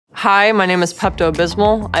Hi, my name is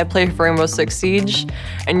PeptoAbysmal. I play for Rainbow Six Siege,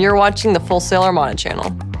 and you're watching the full Sail Armada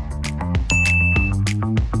channel.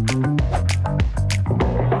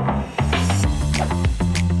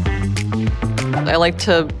 I like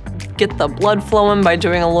to get the blood flowing by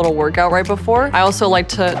doing a little workout right before. I also like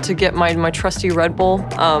to get my trusty Red Bull,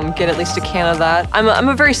 get at least a can of that. I'm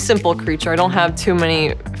a very simple creature. I don't have too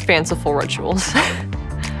many fanciful rituals.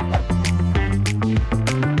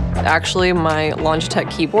 Actually, my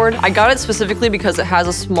Logitech keyboard, I got it specifically because it has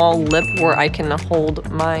a small lip where I can hold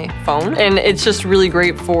my phone. And it's just really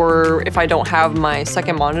great for if I don't have my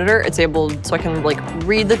second monitor, it's able, so I can like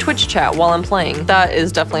read the Twitch chat while I'm playing. That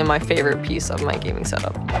is definitely my favorite piece of my gaming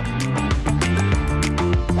setup.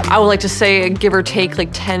 I would like to say give or take like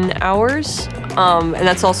 10 hours. And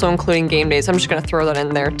that's also including game days. I'm just gonna throw that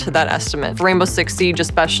in there to that estimate. For Rainbow Six Siege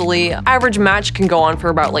especially, average match can go on for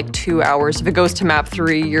about like 2 hours. If it goes to map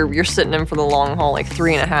 3, you're sitting in for the long haul, like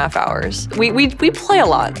 3.5 hours. We play a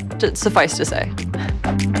lot, suffice to say.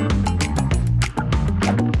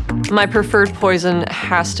 My preferred poison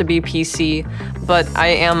has to be PC, but I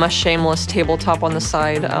am a shameless tabletop on the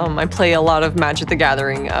side. I play a lot of Magic the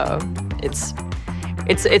Gathering.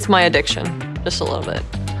 It's my addiction, just a little bit.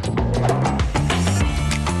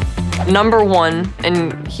 Number 1,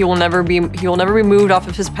 and he will never be moved off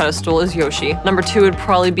of his pedestal, is Yoshi. Number 2 would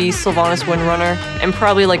probably be Sylvanas Windrunner, and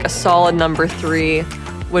probably like a solid number 3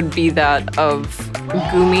 would be that of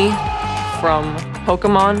Gumi from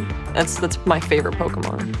Pokemon. That's my favorite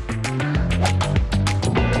Pokemon.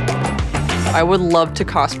 I would love to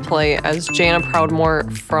cosplay as Jaina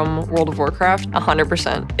Proudmoore from World of Warcraft,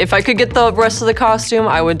 100%. If I could get the rest of the costume,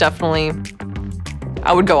 I would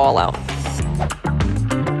go all out.